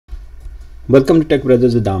Welcome to Tech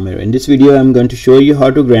Brothers with Amir. In this video, I'm going to show you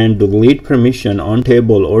how to grant delete permission on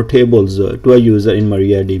table or tables to a user in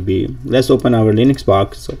MariaDB. Let's open our Linux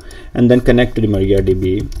box and then connect to the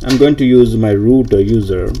MariaDB. I'm going to use my root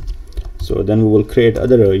user. So then we will create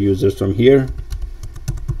other users from here.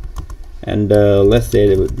 And let's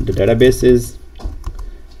say the databases.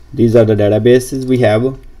 These are the databases we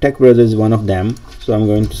have. Tech Brothers is one of them. So I'm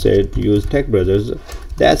going to say use Tech Brothers.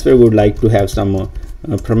 That's where we would like to have some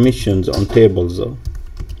permissions on tables.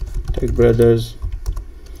 Tech Brothers.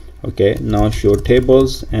 Okay, now show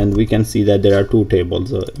tables, and we can see that there are two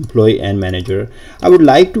tables, employee and manager. I would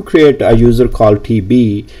like to create a user called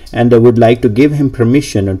TB, and I would like to give him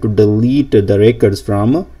permission to delete the records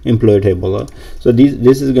from employee table. So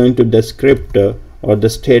this is going to the script or the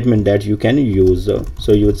statement that you can use.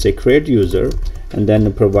 So you would say create user and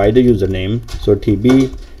then provide the username, so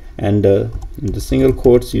TB, and in the single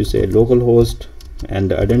quotes you say localhost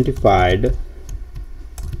and identified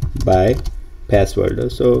by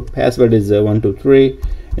password. So password is 123.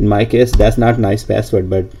 In my case, that's not nice password,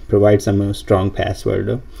 but provide some strong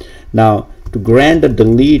password. Now to grant the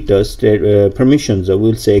delete permissions,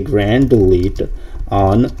 we'll say grant delete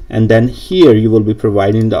on, and then here you will be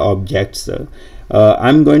providing the objects.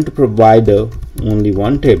 I'm going to provide only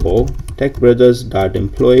one table,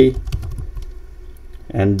 techbrothers.employee,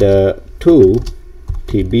 and to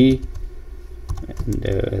TB and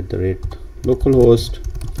at the rate localhost.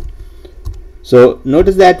 So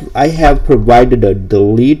notice that I have provided a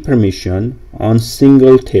delete permission on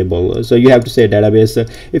single table. So you have to say database.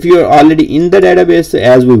 If you are already in the database,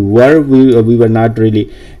 as we were not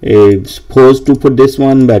really supposed to put this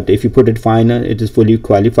one, but if you put it, fine, it is fully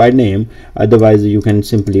qualified name. Otherwise you can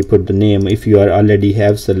simply put the name if you are already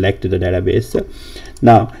have selected the database.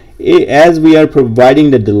 Now as we are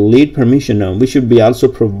providing the delete permission, we should be also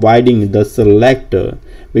providing the select,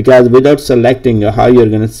 because without selecting, how you're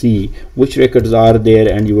going to see which records are there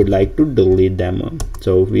and you would like to delete them.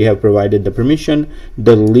 So we have provided the permission,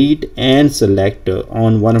 delete and select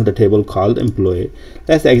on one of the table called employee.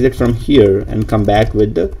 Let's exit from here and come back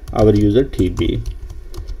with our user TB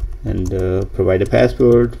and provide a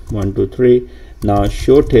password 123. Now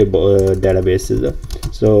show table databases.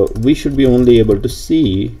 So we should be only able to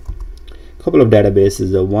see couple of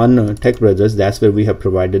databases. One Tech Brothers, that's where we have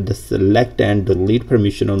provided the select and delete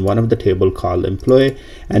permission on one of the table called employee,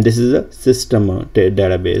 and this is a system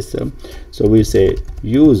database. So we say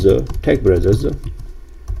use Tech Brothers,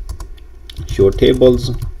 show tables,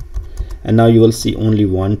 and now you will see only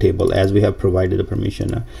one table as we have provided the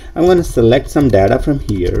permission. I'm going to select some data from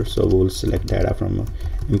here, so we will select data from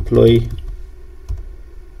employee,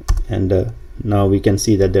 and now we can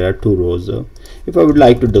see that there are two rows. If I would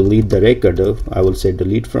like to delete the record, I will say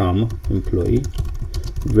delete from employee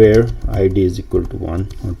where ID is equal to 1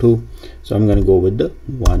 or 2. So I'm going to go with the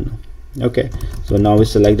 1. Okay, so now we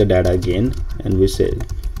select the data again and we say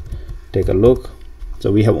take a look.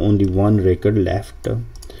 So we have only one record left.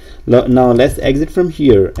 Now let's exit from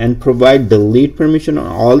here and provide delete permission on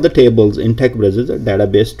all the tables in Tech Brothers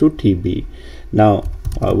database to TB. Now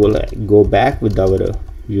I will go back with our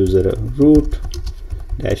user root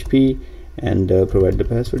 -p and provide the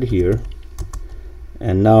password here,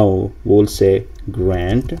 and now we'll say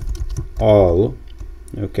grant all,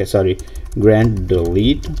 grant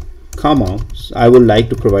delete, comma. I would like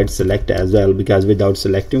to provide select as well, because without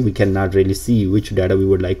selecting we cannot really see which data we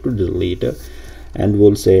would like to delete, and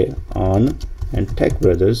we'll say on and Tech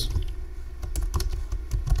Brothers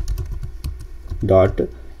dot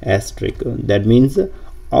asterisk. That means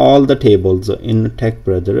all the tables in Tech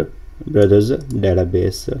Brothers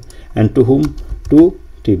database, and to whom? To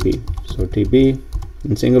TB. So TB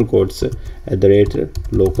in single quotes at the rate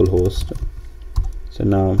localhost. So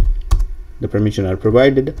now the permission are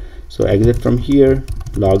provided. So exit from here,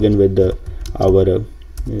 log in with our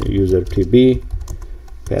user TB,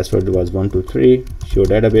 password was 123, show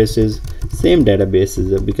databases, same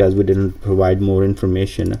databases because we didn't provide more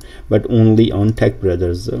information, but only on Tech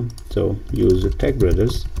Brothers. So use Tech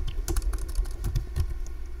Brothers,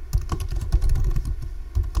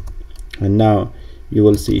 and now you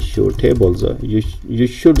will see show tables. You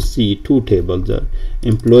should see two tables,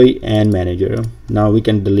 employee and manager. Now we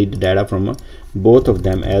can delete the data from both of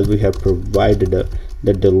them as we have provided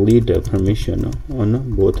the delete permission on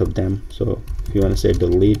both of them. So if you want to say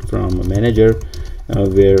delete from manager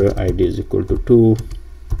where ID is equal to 2,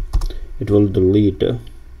 it will delete.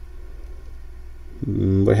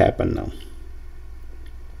 What happened now?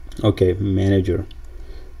 Okay, manager,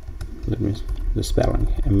 let me the spelling,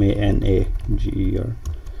 MANAGER.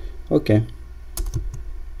 Okay,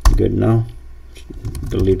 good. Now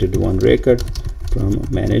deleted one record from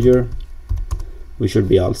manager, we should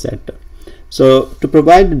be all set. So to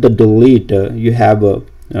provide the delete, you have a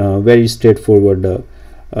very straightforward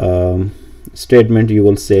statement. You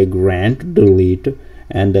will say grant delete,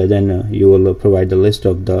 and then you will provide the list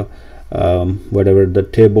of the whatever the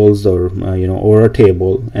tables, or or a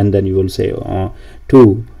table, and then you will say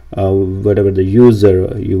to whatever the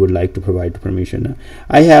user you would like to provide permission.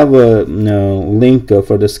 I have a link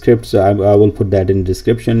for the scripts. I will put that in the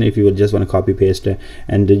description. If you would just want to copy paste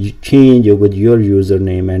and change with your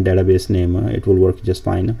username and database name, it will work just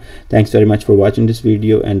fine. Thanks very much for watching this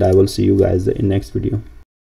video, and I will see you guys in next video.